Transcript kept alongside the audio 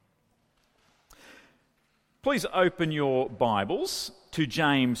Please open your Bibles to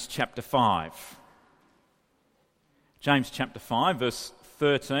James chapter 5. James chapter 5, verse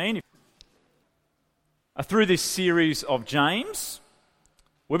 13. Through this series of James,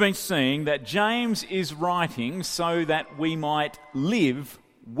 we've been seeing that James is writing so that we might live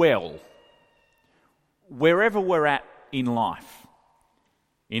well, wherever we're at in life,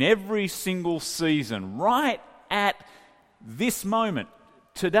 in every single season, right at this moment,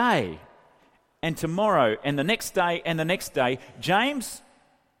 today, and tomorrow, and the next day, and the next day. James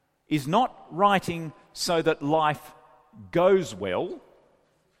is not writing so that life goes well,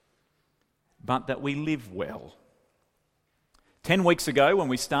 but that we live well. 10 weeks ago, when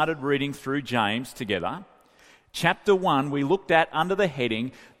we started reading through James together, chapter 1, we looked at under the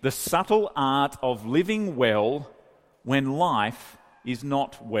heading, The Subtle Art of Living Well When Life is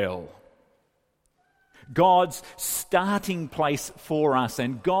Not Well. God's starting place for us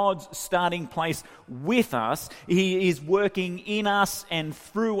and God's starting place with us. He is working in us and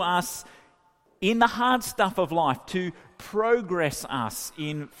through us in the hard stuff of life to progress us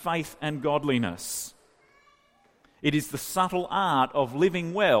in faith and godliness. It is the subtle art of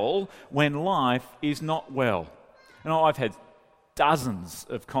living well when life is not well. And I've had dozens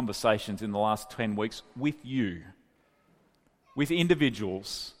of conversations in the last 10 weeks with you, with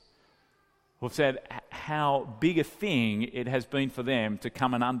individuals who have said how big a thing it has been for them to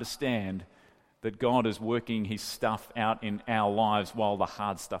come and understand that God is working his stuff out in our lives while the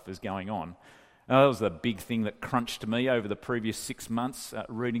hard stuff is going on. That was the big thing that crunched me over the previous 6 months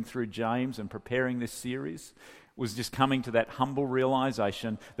reading through James and preparing this series, was just coming to that humble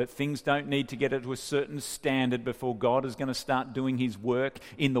realization that things don't need to get to a certain standard before God is going to start doing his work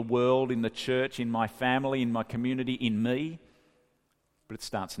in the world, in the church, in my family, in my community, in me. But it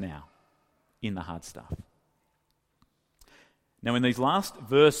starts now, in the hard stuff. Now, in these last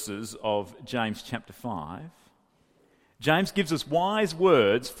verses of James chapter 5, James gives us wise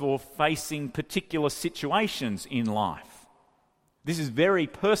words for facing particular situations in life. This is very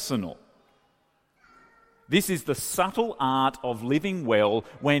personal. This is the subtle art of living well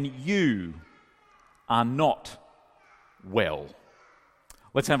when you are not well.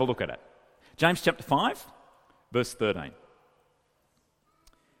 Let's have a look at it. James chapter 5, verse 13.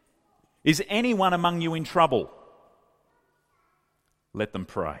 Is anyone among you in trouble? Let them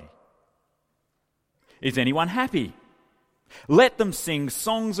pray. Is anyone happy? Let them sing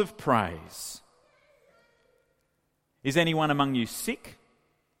songs of praise. Is anyone among you sick?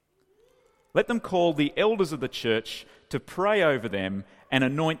 Let them call the elders of the church to pray over them and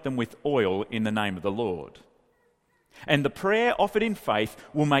anoint them with oil in the name of the Lord. And the prayer offered in faith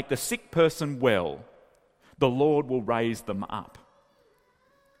will make the sick person well. The Lord will raise them up.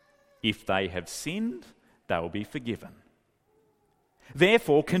 If they have sinned, they will be forgiven.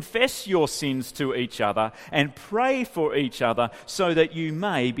 Therefore, confess your sins to each other and pray for each other so that you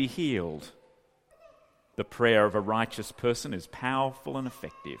may be healed. The prayer of a righteous person is powerful and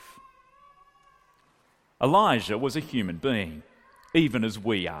effective. Elijah was a human being, even as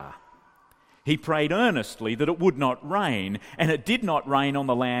we are. He prayed earnestly that it would not rain, and it did not rain on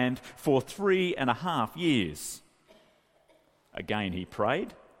the land for 3.5 years. Again he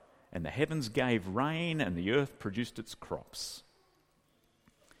prayed, and the heavens gave rain, and the earth produced its crops.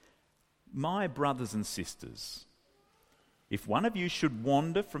 My brothers and sisters, if one of you should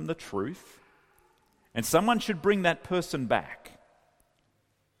wander from the truth, and someone should bring that person back,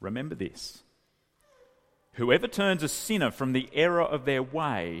 remember this: whoever turns a sinner from the error of their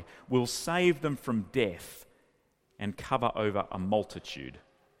way will save them from death and cover over a multitude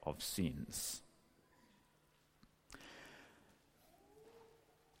of sins.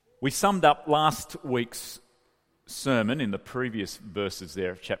 We summed up last week's sermon in the previous verses there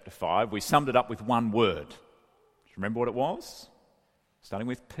of chapter 5. We summed it up with one word. Do you remember what it was? Starting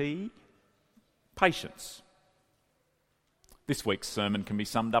with P, patience. This week's sermon can be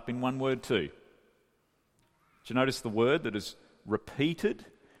summed up in one word too. Did you notice the word that is repeated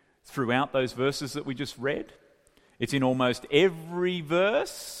throughout those verses that we just read? It's in almost every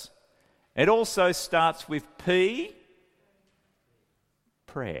verse. It also starts with P,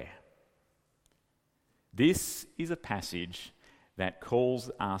 prayer. This is a passage that calls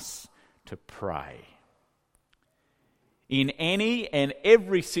us to pray. In any and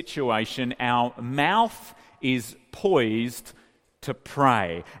every situation, our mouth is poised to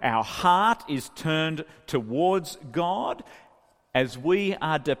pray. Our heart is turned towards God as we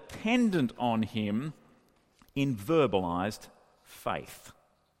are dependent on him in verbalized faith.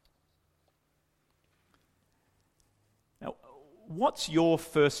 Now, what's your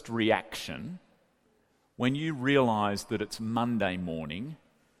first reaction when you realize that it's Monday morning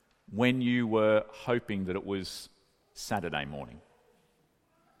when you were hoping that it was Saturday morning?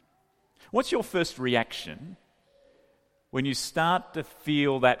 What's your first reaction when you start to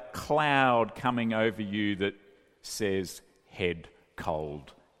feel that cloud coming over you that says head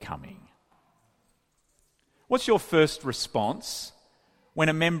cold coming? What's your first response when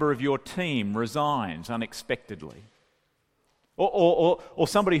a member of your team resigns unexpectedly? Or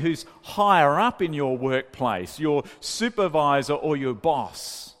somebody who's higher up in your workplace, your supervisor or your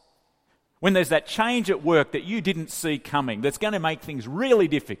boss. When there's that change at work that you didn't see coming, that's going to make things really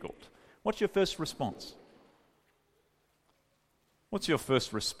difficult. What's your first response? What's your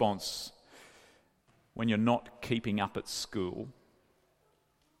first response when you're not keeping up at school?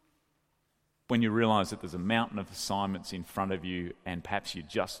 When you realise that there's a mountain of assignments in front of you and perhaps you're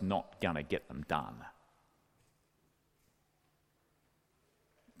just not going to get them done?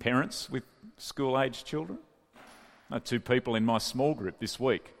 Parents with school-aged children? I had 2 people in my small group this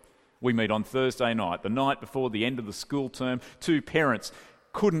week. We meet on Thursday night, the night before the end of the school term. 2 parents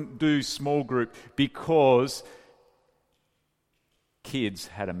couldn't do small group because kids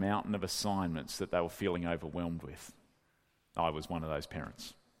had a mountain of assignments that they were feeling overwhelmed with. I was one of those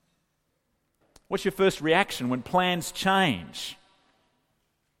parents. What's your first reaction when plans change?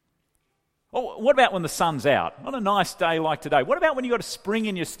 Oh, what about when the sun's out? On a nice day like today. What about when you've got a spring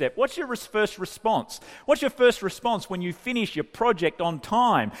in your step? What's your first response? What's your first response when you finish your project on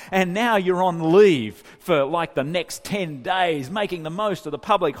time and now you're on leave for like the next 10 days, making the most of the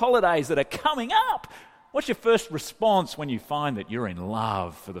public holidays that are coming up? What's your first response when you find that you're in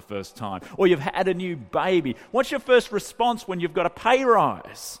love for the first time or you've had a new baby? What's your first response when you've got a pay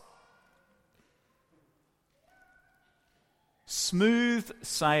rise? Smooth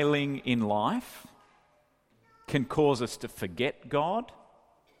sailing in life can cause us to forget God.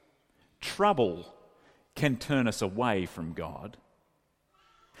 Trouble can turn us away from God.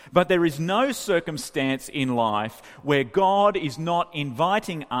 But there is no circumstance in life where God is not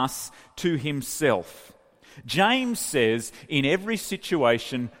inviting us to himself. James says, in every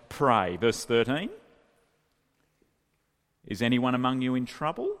situation, pray. Verse 13. Is anyone among you in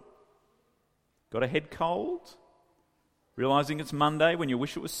trouble? Got a head cold? Realising it's Monday when you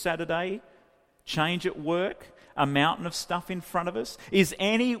wish it was Saturday? Change at work? A mountain of stuff in front of us? Is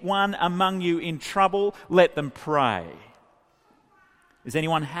anyone among you in trouble? Let them pray. Is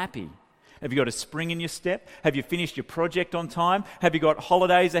anyone happy? Have you got a spring in your step? Have you finished your project on time? Have you got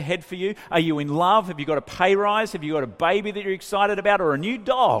holidays ahead for you? Are you in love? Have you got a pay rise? Have you got a baby that you're excited about or a new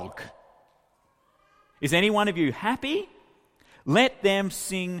dog? Is any one of you happy? Let them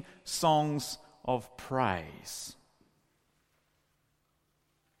sing songs of praise.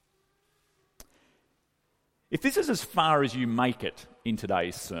 If this is as far as you make it in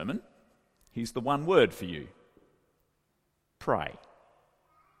today's sermon, here's the one word for you. Pray.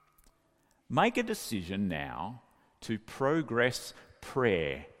 Make a decision now to progress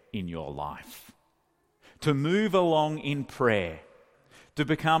prayer in your life, to move along in prayer, to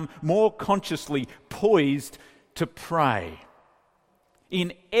become more consciously poised to pray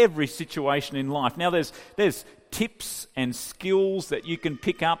in every situation in life. Now there's tips and skills that you can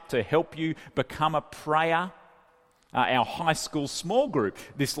pick up to help you become a prayer. Our high school small group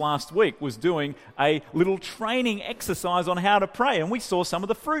this last week was doing a little training exercise on how to pray, and we saw some of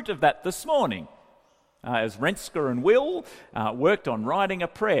the fruit of that this morning. As Renska and Will worked on writing a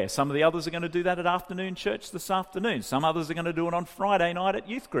prayer. Some of the others are going to do that at afternoon church this afternoon. Some others are going to do it on Friday night at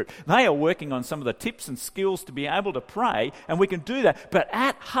youth group. They are working on some of the tips and skills to be able to pray, and we can do that. But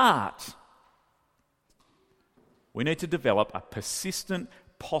at heart, we need to develop a persistent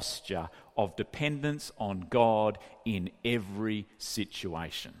posture of dependence on God in every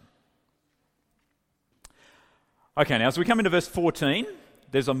situation. Okay, now as we come into verse 14,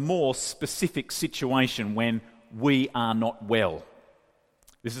 there's a more specific situation when we are not well.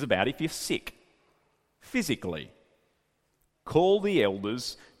 This is about if you're sick, physically. Call the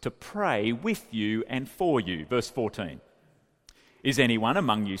elders to pray with you and for you. Verse 14. Is anyone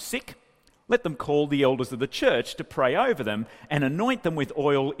among you sick? Let them call the elders of the church to pray over them and anoint them with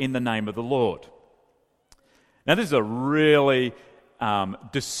oil in the name of the Lord. Now, this is a really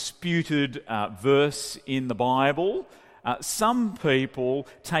disputed verse in the Bible. Some people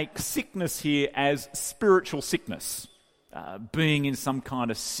take sickness here as spiritual sickness, being in some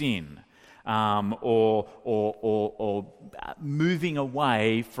kind of sin, or moving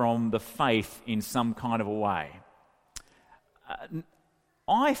away from the faith in some kind of a way.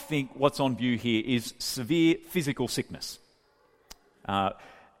 I think what's on view here is severe physical sickness.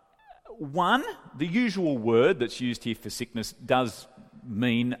 One, the usual word that's used here for sickness does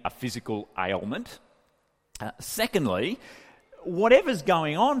mean a physical ailment. Secondly, whatever's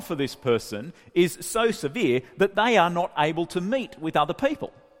going on for this person is so severe that they are not able to meet with other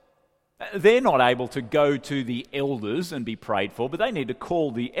people. They're not able to go to the elders and be prayed for, but they need to call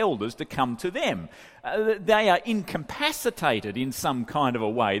the elders to come to them. They are incapacitated in some kind of a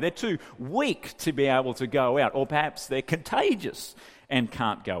way. They're too weak to be able to go out, or perhaps they're contagious and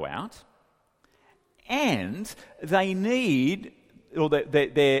can't go out. And they need, or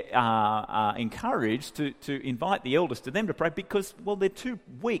they're encouraged to invite the elders to them to pray because, well, they're too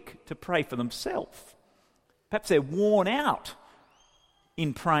weak to pray for themselves. Perhaps they're worn out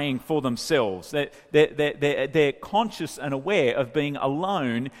in praying for themselves. They're conscious and aware of being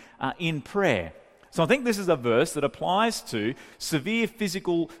alone in prayer. So I think this is a verse that applies to severe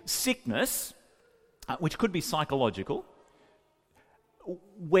physical sickness, which could be psychological,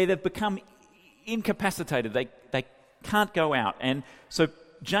 where they've become incapacitated. They can't go out. And so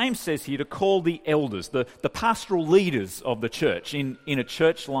James says here to call the elders, the pastoral leaders of the church. In a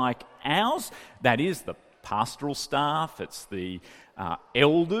church like ours, that is the pastoral staff, it's the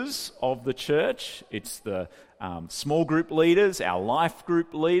elders of the church, it's the small group leaders, our life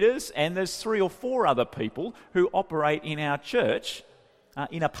group leaders, and there's 3 or 4 other people who operate in our church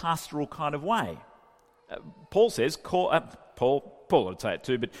in a pastoral kind of way. Paul says, Paul would say it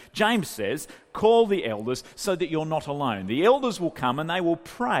too, but James says, call the elders so that you're not alone. The elders will come and they will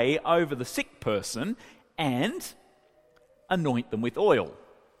pray over the sick person and anoint them with oil.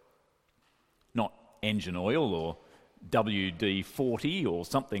 Not engine oil or WD-40 or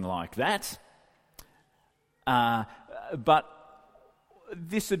something like that. But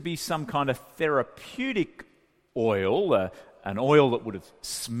this would be some kind of therapeutic oil, an oil that would have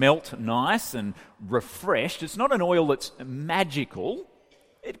smelt nice and refreshed. It's not an oil that's magical.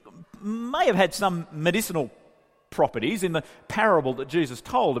 It may have had some medicinal properties. In the parable that Jesus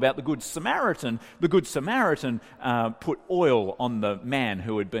told about the Good Samaritan, put oil on the man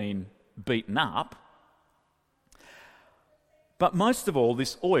who had been beaten up. But most of all,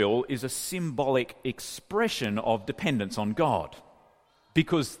 this oil is a symbolic expression of dependence on God,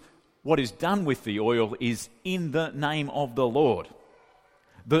 because what is done with the oil is in the name of the Lord.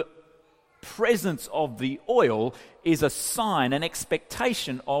 The presence of the oil is a sign, an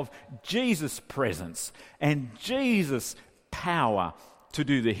expectation of Jesus' presence and Jesus' power to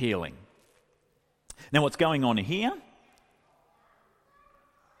do the healing. Now, what's going on here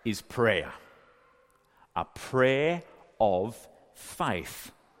is prayer. A prayer of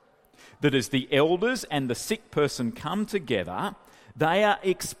faith. That as the elders and the sick person come together, they are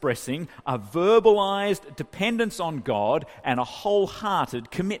expressing a verbalized dependence on God and a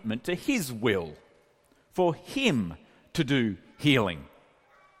wholehearted commitment to His will, for Him to do healing.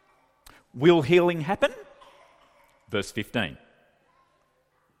 Will healing happen? Verse 15.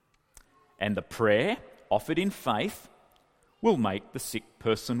 And the prayer offered in faith will make the sick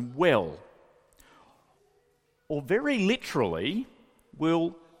person well. Or very literally,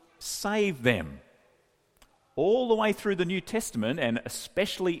 will save them. All the way through the New Testament, and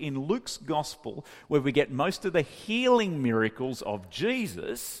especially in Luke's Gospel, where we get most of the healing miracles of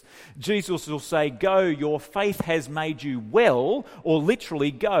Jesus, Jesus will say, go, your faith has made you well, or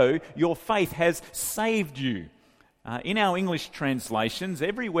literally, go, your faith has saved you. In our English translations,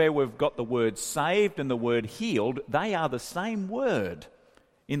 everywhere we've got the word saved and the word healed, they are the same word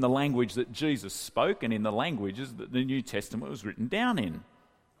in the language that Jesus spoke and in the languages that the New Testament was written down in.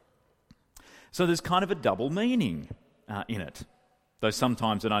 So there's kind of a double meaning in it, though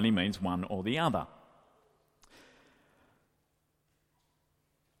sometimes it only means one or the other.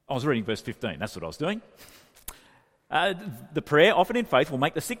 I was reading verse 15, that's what I was doing. The prayer offered in faith will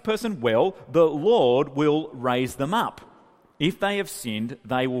make the sick person well. The Lord will raise them up. If they have sinned,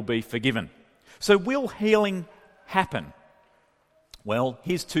 they will be forgiven. So will healing happen? Well,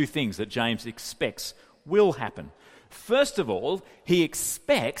 here's 2 things that James expects will happen. First of all, he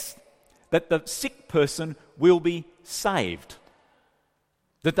expects that the sick person will be saved,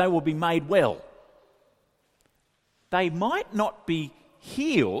 that they will be made well. They might not be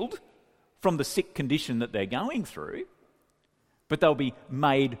healed from the sick condition that they're going through, but they'll be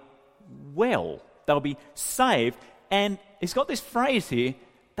made well. They'll be saved. And he's got this phrase here,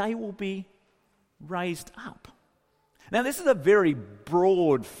 they will be raised up. Now, this is a very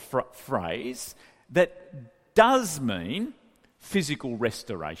broad phrase that does mean physical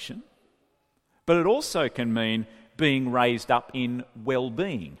restoration, but it also can mean being raised up in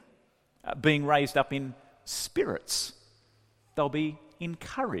well-being, being raised up in spirits. They'll be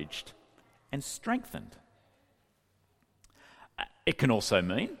encouraged and strengthened. It can also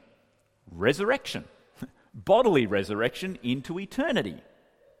mean resurrection, bodily resurrection into eternity.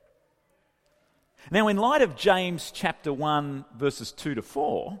 Now, in light of James chapter 1, verses 2 to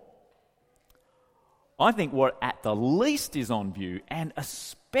 4, I think what at the least is on view, and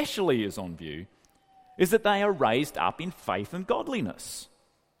especially is on view, is that they are raised up in faith and godliness.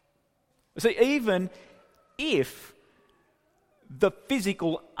 See, even if the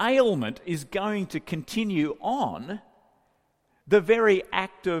physical ailment is going to continue on, the very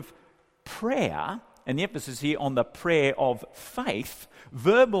act of prayer, and the emphasis here on the prayer of faith,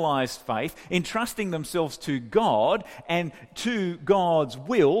 verbalised faith, entrusting themselves to God and to God's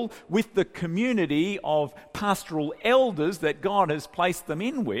will with the community of pastoral elders that God has placed them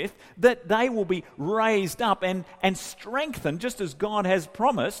in with, that they will be raised up and strengthened, just as God has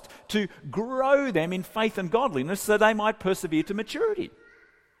promised, to grow them in faith and godliness so they might persevere to maturity.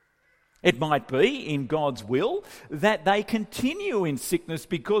 It might be in God's will that they continue in sickness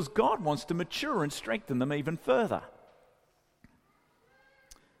because God wants to mature and strengthen them even further.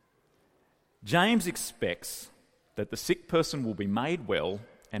 James expects that the sick person will be made well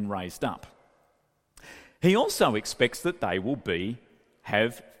and raised up. He also expects that they will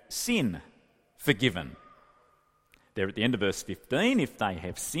have sin forgiven. There at the end of verse 15, if they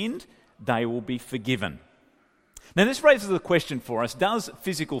have sinned, they will be forgiven. Now this raises the question for us,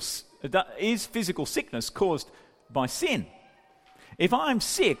 is physical sickness caused by sin? If I'm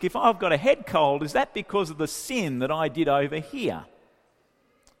sick, if I've got a head cold, is that because of the sin that I did over here?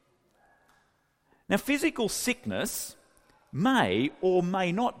 Now, physical sickness may or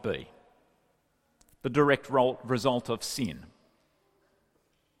may not be the direct result of sin.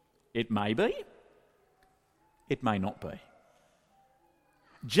 It may be, it may not be.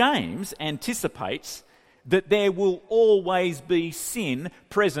 James anticipates that there will always be sin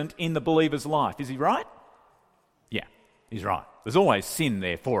present in the believer's life. Is he right? Yeah, he's right. There's always sin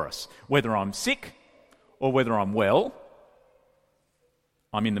there for us. Whether I'm sick or whether I'm well,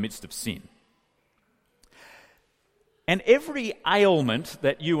 I'm in the midst of sin. And every ailment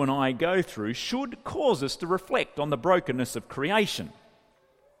that you and I go through should cause us to reflect on the brokenness of creation.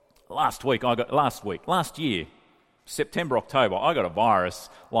 Last year, September, October, I got a virus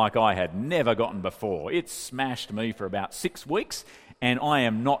like I had never gotten before. It smashed me for about 6 weeks, and I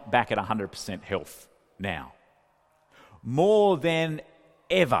am not back at 100% health now. More than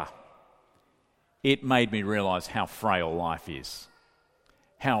ever, it made me realise how frail life is,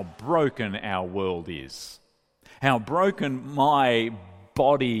 how broken our world is, how broken my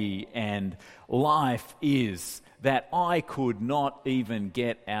body and life is, that I could not even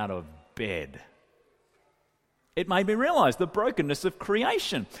get out of bed. It made me realise the brokenness of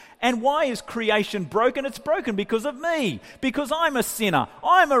creation. And why is creation broken? It's broken because of me, because I'm a sinner,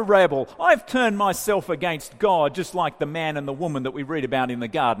 I'm a rebel, I've turned myself against God, just like the man and the woman that we read about in the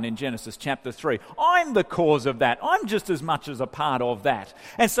garden in Genesis chapter 3. I'm the cause of that. I'm just as much as a part of that.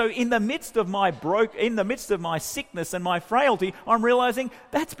 And so in the midst of my sickness and my frailty, I'm realising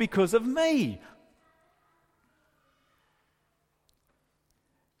that's because of me.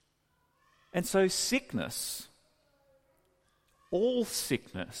 And so sickness, all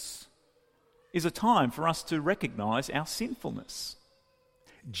sickness, is a time for us to recognise our sinfulness,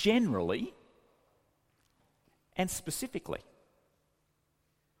 generally and specifically.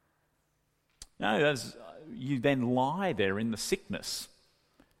 Now, as you then lie there in the sickness,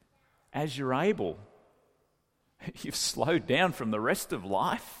 as you're able, you've slowed down from the rest of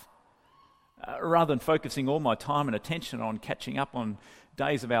life. Rather than focusing all my time and attention on catching up on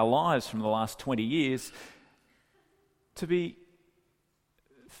days of our lives from the last 20 years, to be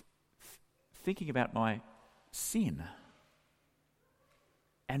thinking about my sin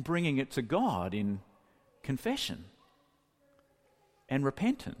and bringing it to God in confession and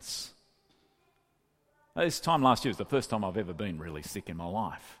repentance. This time last year was the first time I've ever been really sick in my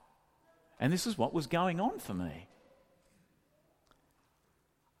life. And this is what was going on for me.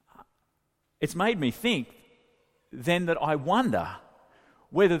 It's made me think then that I wonder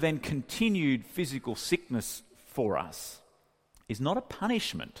whether then continued physical sickness for us is not a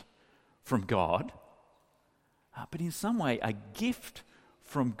punishment from God, but in some way a gift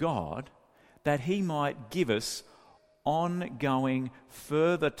from God that He might give us ongoing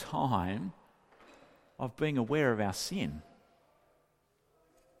further time of being aware of our sin,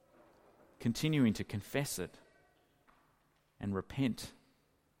 continuing to confess it and repent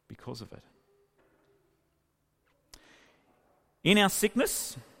because of it. In our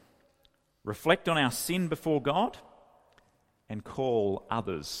sickness, reflect on our sin before God and call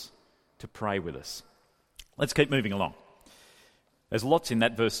others to pray with us. Let's keep moving along. There's lots in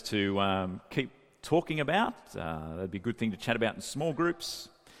that verse to keep talking about. That'd be a good thing to chat about in small groups.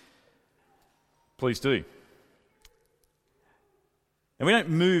 Please do. And we don't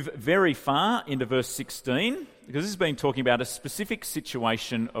move very far into verse 16, because this has been talking about a specific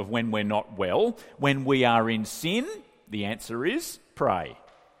situation of when we're not well. When we are in sin, the answer is pray.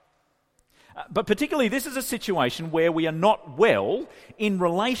 But particularly, this is a situation where we are not well in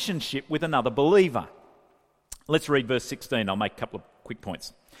relationship with another believer. Let's read verse 16. I'll make a couple of quick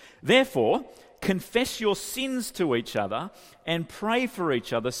points. Therefore, confess your sins to each other and pray for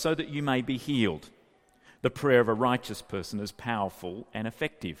each other so that you may be healed. The prayer of a righteous person is powerful and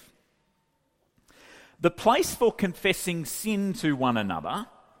effective. The place for confessing sin to one another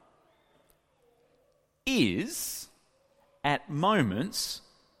is at moments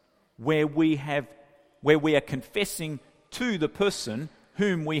where we are confessing to the person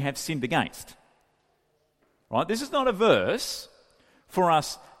whom we have sinned against. Right? This is not a verse for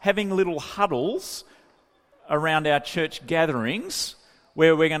us having little huddles around our church gatherings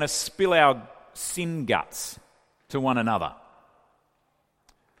where we're going to spill our sin guts to one another.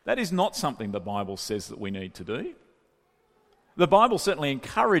 That is not something the Bible says that we need to do. The Bible certainly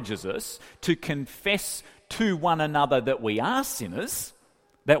encourages us to confess to one another that we are sinners,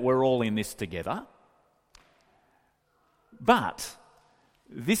 that we're all in this together. But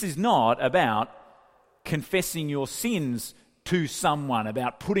this is not about confessing your sins to someone,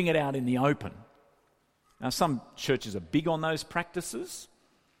 about putting it out in the open. Now, some churches are big on those practices.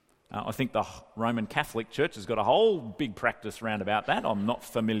 I think the Roman Catholic Church has got a whole big practice around about that. I'm not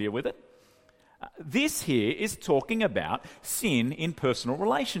familiar with it. This here is talking about sin in personal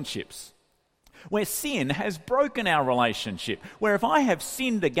relationships, where sin has broken our relationship, where if I have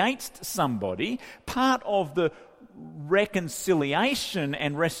sinned against somebody, part of the reconciliation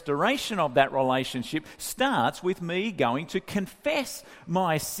and restoration of that relationship starts with me going to confess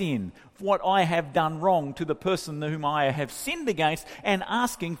my sin, what I have done wrong to the person whom I have sinned against, and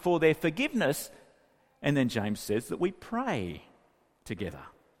asking for their forgiveness. And then James says that we pray together.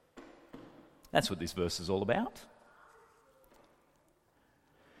 That's what this verse is all about.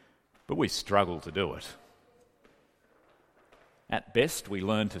 But we struggle to do it. At best, we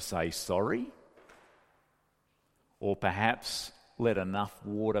learn to say sorry, or perhaps let enough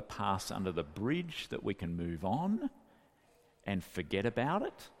water pass under the bridge that we can move on and forget about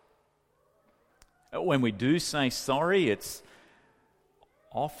it. When we do say sorry, it's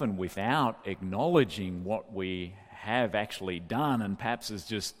often without acknowledging what we have actually done, and perhaps it's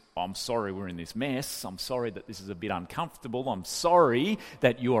just, I'm sorry we're in this mess, I'm sorry that this is a bit uncomfortable, I'm sorry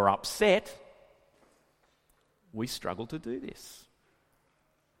that you're upset. We struggle to do this.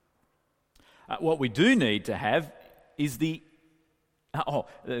 What we do need to have is this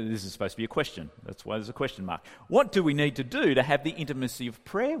is supposed to be a question. That's why there's a question mark. What do we need to do to have the intimacy of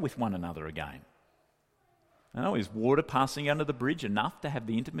prayer with one another again? Is water passing under the bridge enough to have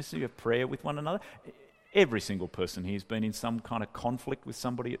the intimacy of prayer with one another? Every single person here has been in some kind of conflict with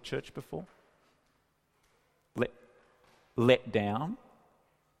somebody at church before. Let down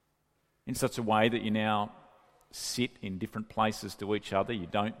in such a way that you now sit in different places to each other. You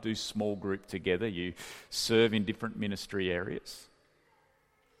don't do small group together. You serve in different ministry areas.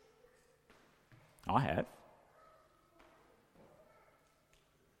 I have.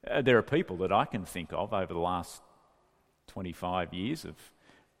 There are people that I can think of over the last 25 years of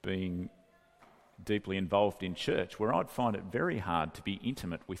being deeply involved in church where I'd find it very hard to be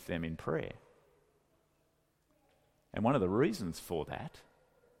intimate with them in prayer. And one of the reasons for that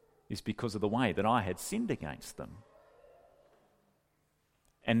is because of the way that I had sinned against them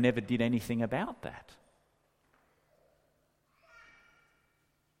and never did anything about that.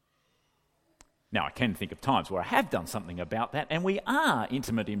 Now, I can think of times where I have done something about that and we are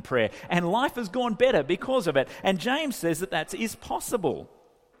intimate in prayer and life has gone better because of it. And James says that is possible.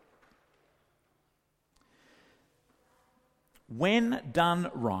 When done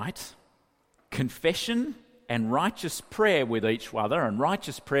right, confession and righteous prayer with each other, and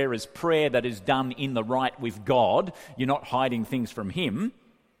righteous prayer is prayer that is done in the right with God, you're not hiding things from Him.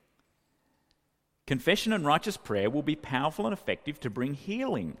 Confession and righteous prayer will be powerful and effective to bring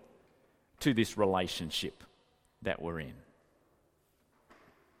healing to this relationship that we're in.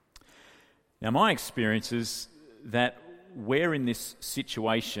 Now, my experience is that we're in this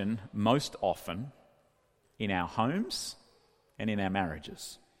situation most often in our homes and in our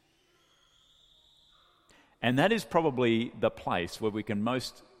marriages. And that is probably the place where we can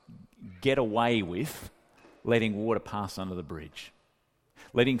most get away with letting water pass under the bridge,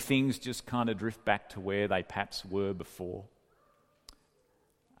 letting things just kind of drift back to where they perhaps were before,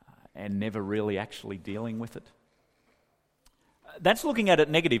 and never really actually dealing with it. That's looking at it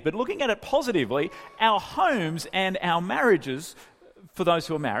negative, but looking at it positively, our homes and our marriages, for those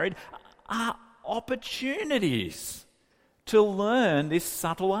who are married, are opportunities to learn this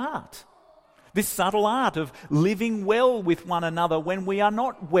subtle art. This subtle art of living well with one another when we are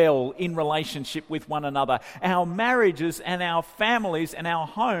not well in relationship with one another. Our marriages and our families and our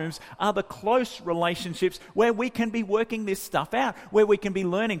homes are the close relationships where we can be working this stuff out, where we can be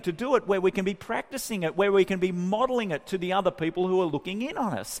learning to do it, where we can be practicing it, where we can be modeling it to the other people who are looking in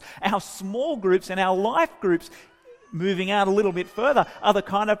on us. Our small groups and our life groups, moving out a little bit further, are the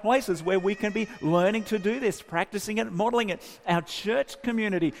kind of places where we can be learning to do this, practicing it, modeling it. Our church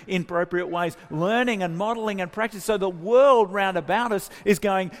community, in appropriate ways, learning and modeling and practicing. So the world round about us is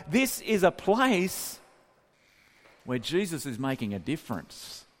going, this is a place where Jesus is making a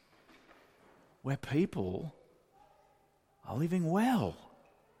difference, where people are living well.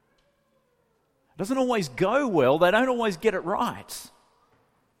 It doesn't always go well. They don't always get it right.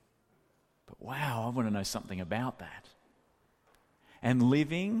 But wow, I want to know something about that. And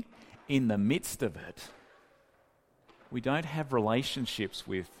living in the midst of it, we don't have relationships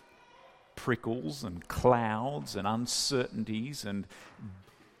with prickles and clouds and uncertainties and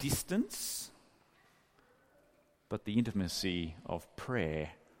distance, but the intimacy of prayer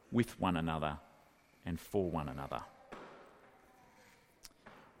with one another and for one another.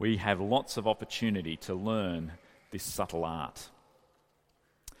 We have lots of opportunity to learn this subtle art.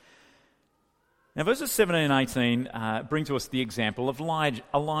 Now, verses 17 and 18 bring to us the example of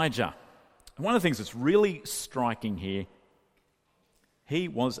Elijah. One of the things that's really striking here, he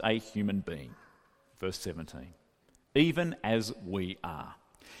was a human being. Verse 17. Even as we are.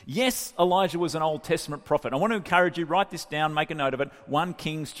 Yes, Elijah was an Old Testament prophet. I want to encourage you, write this down, make a note of it. 1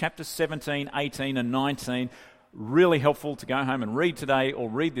 Kings chapter 17, 18 and 19. Really helpful to go home and read today or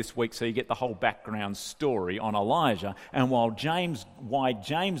read this week so you get the whole background story on Elijah and why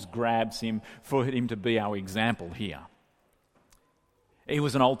James grabs him for him to be our example here. He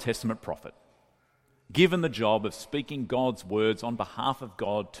was an Old Testament prophet, given the job of speaking God's words on behalf of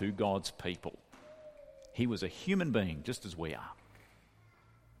God to God's people. He was a human being just as we are.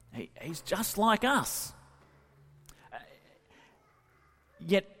 He's just like us.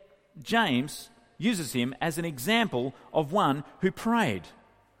 Yet James uses him as an example of one who prayed.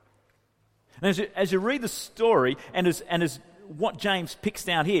 And as you read the story, and as what James picks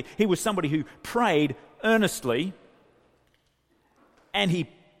down here, he was somebody who prayed earnestly, and he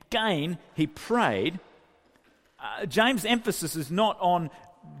prayed. James' emphasis is not on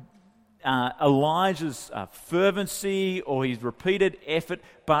Elijah's fervency or his repeated effort,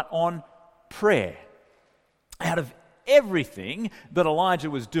 but on prayer. Out of everything that Elijah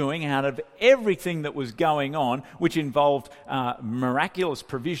was doing, out of everything that was going on, which involved miraculous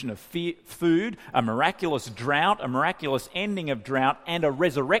provision of food, a miraculous drought, a miraculous ending of drought, and a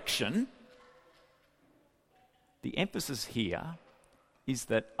resurrection, the emphasis here is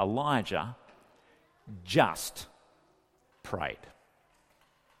that Elijah just prayed.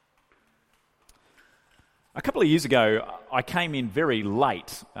 A couple of years ago, I came in very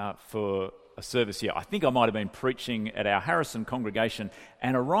late for a service here. I think I might have been preaching at our Harrison congregation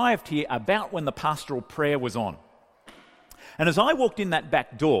and arrived here about when the pastoral prayer was on. And as I walked in that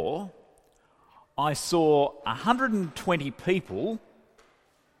back door, I saw 120 people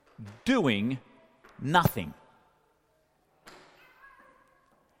doing nothing.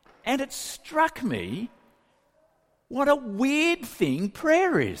 And it struck me what a weird thing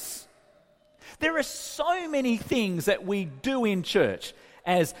prayer is. There are so many things that we do in church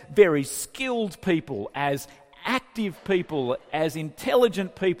as very skilled people, as active people, as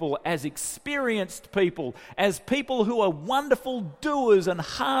intelligent people, as experienced people, as people who are wonderful doers and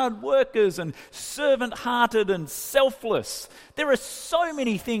hard workers and servant-hearted and selfless. There are so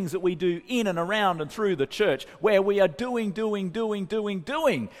many things that we do in and around and through the church where we are doing.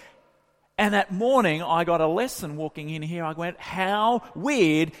 And that morning, I got a lesson walking in here. I went, how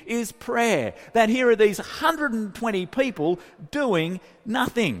weird is prayer? That here are these 120 people doing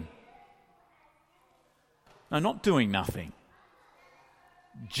nothing. No, not doing nothing.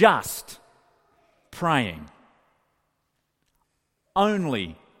 Just praying.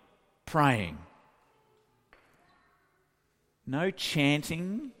 Only praying. No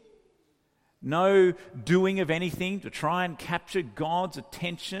chanting. No doing of anything to try and capture God's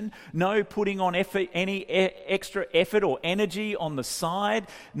attention. No putting on any extra effort or energy on the side.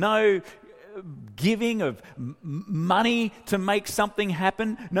 No giving of money to make something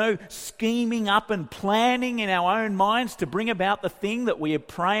happen. No scheming up and planning in our own minds to bring about the thing that we are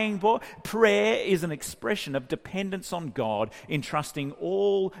praying for. Prayer is an expression of dependence on God, entrusting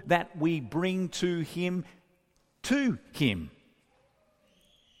all that we bring to Him to Him.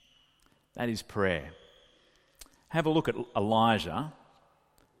 That is prayer. Have a look at Elijah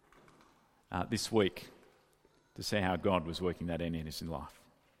this week. to see how God was working that in his life.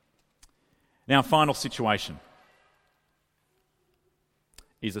 Now, final situation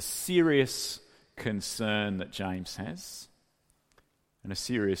is a serious concern that James has, and a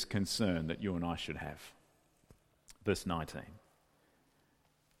serious concern that you and I should have. Verse 19.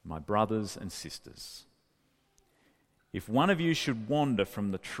 My brothers and sisters, if one of you should wander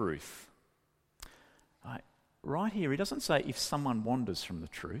from the truth, right here, he doesn't say if someone wanders from the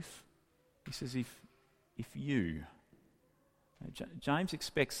truth. He says if you. James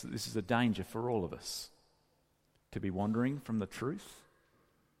expects that this is a danger for all of us, to be wandering from the truth.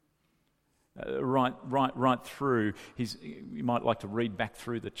 Right through, you might like to read back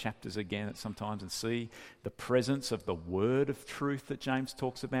through the chapters again at sometimes and see the presence of the word of truth that James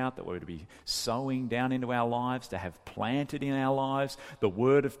talks about, that we're to be sowing down into our lives, to have planted in our lives, the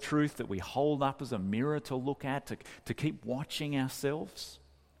word of truth that we hold up as a mirror to look at, to keep watching ourselves.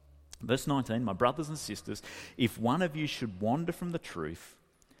 Verse 19, my brothers and sisters, if one of you should wander from the truth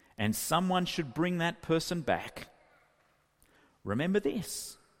and someone should bring that person back, remember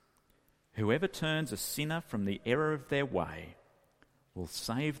this. Whoever turns a sinner from the error of their way will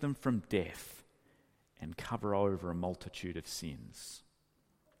save them from death and cover over a multitude of sins.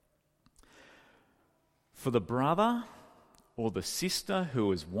 For the brother or the sister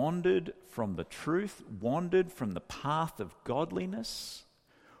who has wandered from the truth, wandered from the path of godliness,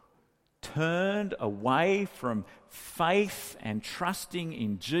 turned away from faith and trusting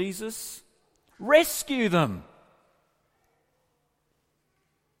in Jesus, rescue them.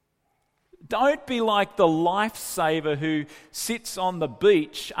 Don't be like the lifesaver who sits on the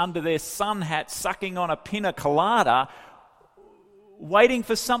beach under their sun hat sucking on a pina colada, waiting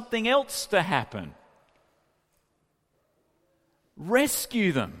for something else to happen.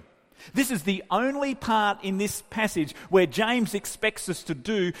 Rescue them. This is the only part in this passage where James expects us to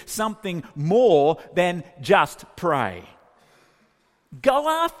do something more than just pray. Go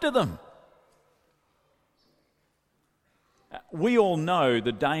after them. We all know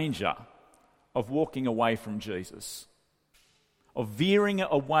the danger of walking away from Jesus, of veering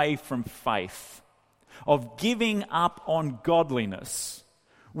away from faith, of giving up on godliness.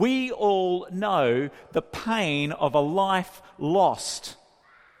 We all know the pain of a life lost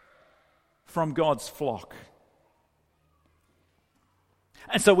from God's flock.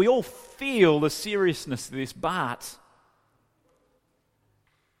 And so we all feel the seriousness of this, but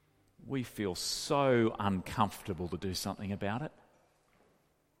we feel so uncomfortable to do something about it.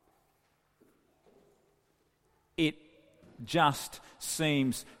 It just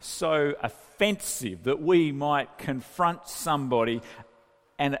seems so offensive that we might confront somebody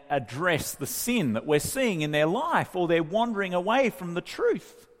and address the sin that we're seeing in their life, or they're wandering away from the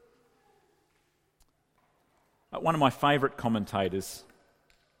truth. One of my favourite commentators,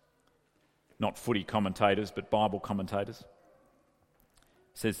 not footy commentators, but Bible commentators,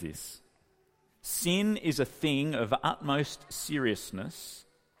 says this: sin is a thing of utmost seriousness,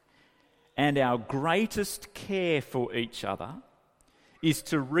 and our greatest care for each other is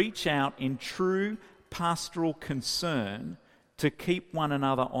to reach out in true pastoral concern to keep one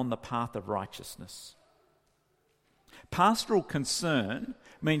another on the path of righteousness. Pastoral concern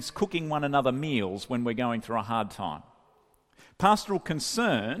means cooking one another meals when we're going through a hard time. Pastoral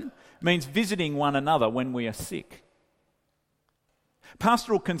concern means visiting one another when we are sick.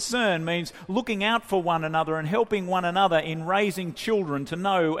 Pastoral concern means looking out for one another and helping one another in raising children to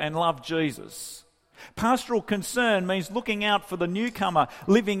know and love Jesus. Pastoral concern means looking out for the newcomer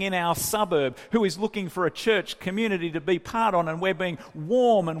living in our suburb who is looking for a church community to be part on, and we're being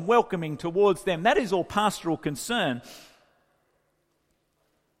warm and welcoming towards them. That is all pastoral concern.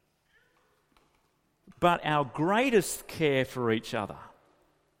 But our greatest care for each other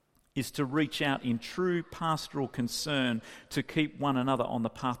is to reach out in true pastoral concern to keep one another on the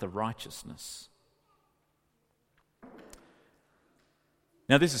path of righteousness.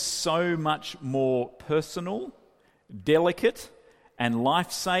 Now, this is so much more personal, delicate, and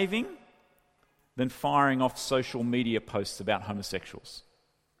life-saving than firing off social media posts about homosexuals.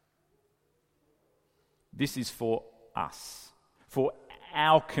 This is for us, for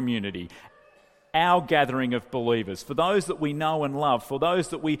our community, our gathering of believers, for those that we know and love, for those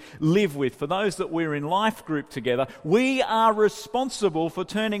that we live with, for those that we're in life group together. We are responsible for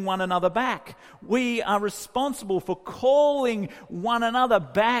turning one another back. We are responsible for calling one another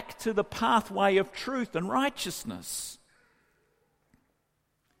back to the pathway of truth and righteousness,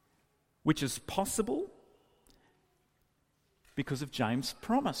 which is possible because of James'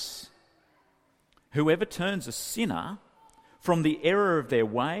 promise. Whoever turns a sinner from the error of their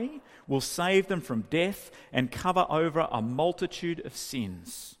way will save them from death and cover over a multitude of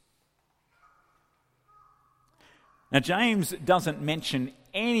sins. Now, James doesn't mention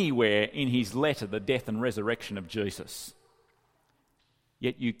anywhere in his letter the death and resurrection of Jesus.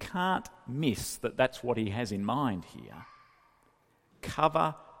 Yet you can't miss that that's what he has in mind here.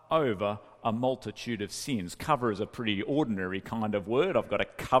 Cover over a multitude of sins. Cover is a pretty ordinary kind of word. I've got a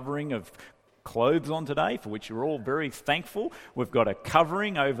covering of clothes on today, for which you're all very thankful. We've got a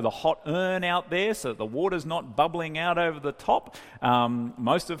covering over the hot urn out there so that the water's not bubbling out over the top.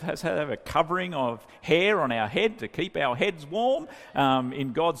 Most of us have a covering of hair on our head to keep our heads warm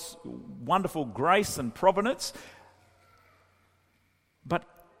in God's wonderful grace and providence. But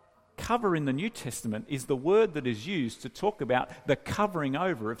cover in the New Testament is the word that is used to talk about the covering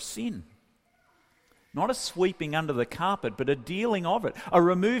over of sin. Not a sweeping under the carpet, but a dealing of it, a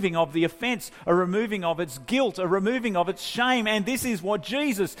removing of the offence, a removing of its guilt, a removing of its shame. And this is what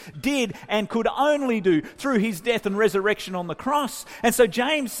Jesus did and could only do through his death and resurrection on the cross. And so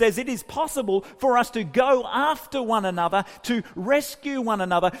James says it is possible for us to go after one another, to rescue one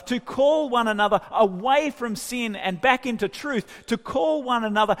another, to call one another away from sin and back into truth, to call one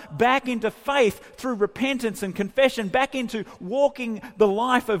another back into faith through repentance and confession, back into walking the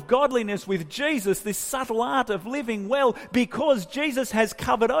life of godliness with Jesus, this subtle art of living well, because Jesus has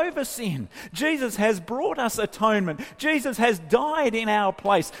covered over sin. Jesus has brought us atonement. Jesus has died in our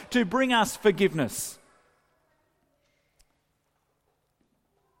place to bring us forgiveness.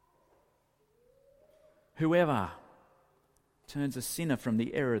 Whoever turns a sinner from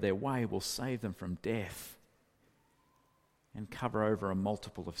the error of their way will save them from death and cover over a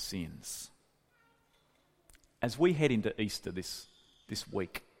multiple of sins. As we head into Easter this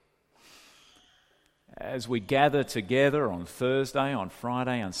week, as we gather together on Thursday, on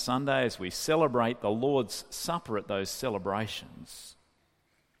Friday, on Sunday, as we celebrate the Lord's Supper at those celebrations,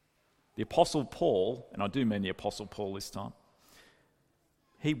 the Apostle Paul, and I do mean the Apostle Paul this time,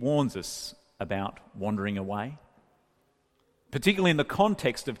 he warns us about wandering away. Particularly in the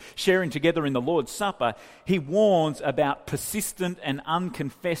context of sharing together in the Lord's Supper, he warns about persistent and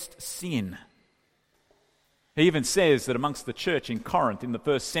unconfessed sin. He even says that amongst the church in Corinth in the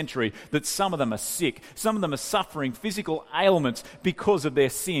first century that some of them are sick, some of them are suffering physical ailments because of their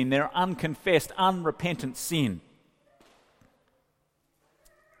sin, their unconfessed, unrepentant sin.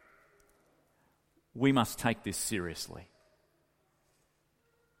 We must take this seriously.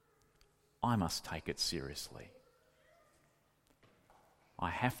 I must take it seriously. I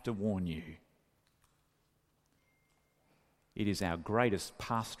have to warn you. It is our greatest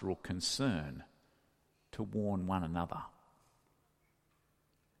pastoral concern to warn one another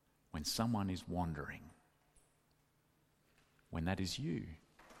when someone is wandering. When that is you,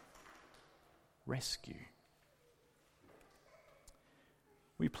 rescue.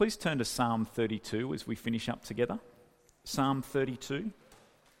 Will you please turn to Psalm 32 as we finish up together? Psalm 32.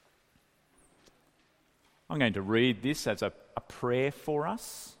 I'm going to read this as a prayer for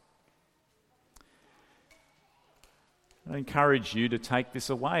us. I encourage you to take this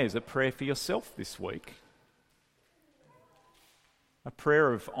away as a prayer for yourself this week. A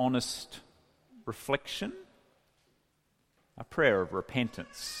prayer of honest reflection. A prayer of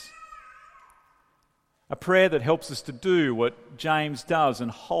repentance. A prayer that helps us to do what James does and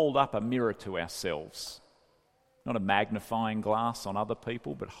hold up a mirror to ourselves. Not a magnifying glass on other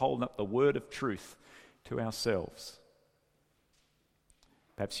people, but hold up the word of truth to ourselves.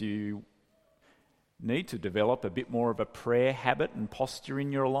 Perhaps you need to develop a bit more of a prayer habit and posture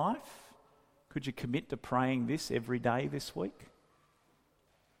in your life. Could you commit to praying this every day this week?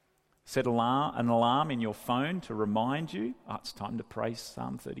 Set an alarm in your phone to remind you, it's time to pray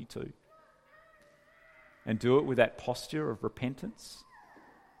Psalm 32. And do it with that posture of repentance.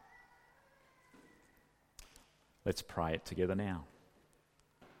 Let's pray it together now.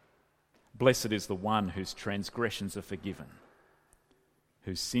 Blessed is the one whose transgressions are forgiven,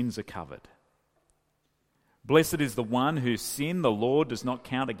 whose sins are covered. Blessed is the one whose sin the Lord does not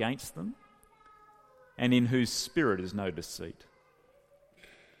count against them, and in whose spirit is no deceit.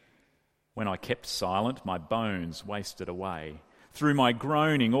 When I kept silent, my bones wasted away through my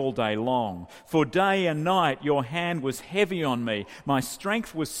groaning all day long. For day and night your hand was heavy on me. My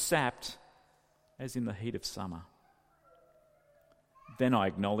strength was sapped as in the heat of summer. Then I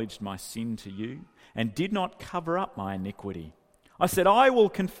acknowledged my sin to you and did not cover up my iniquity. I said, I will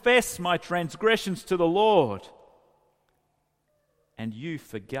confess my transgressions to the Lord. And you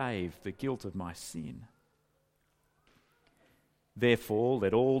forgave the guilt of my sin. Therefore,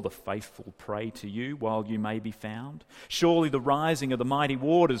 let all the faithful pray to you while you may be found. Surely the rising of the mighty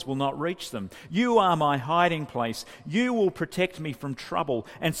waters will not reach them. You are my hiding place. You will protect me from trouble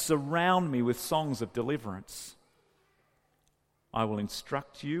and surround me with songs of deliverance. I will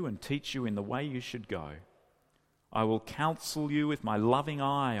instruct you and teach you in the way you should go. I will counsel you with my loving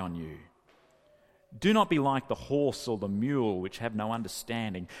eye on you. Do not be like the horse or the mule, which have no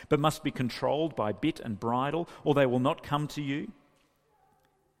understanding, but must be controlled by bit and bridle, or they will not come to you.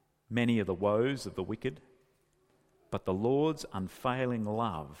 Many are the woes of the wicked, but the Lord's unfailing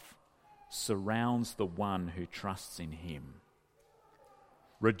love surrounds the one who trusts in him.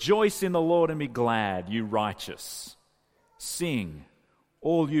 Rejoice in the Lord and be glad, you righteous. Sing,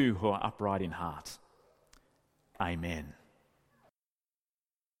 all you who are upright in heart. Amen.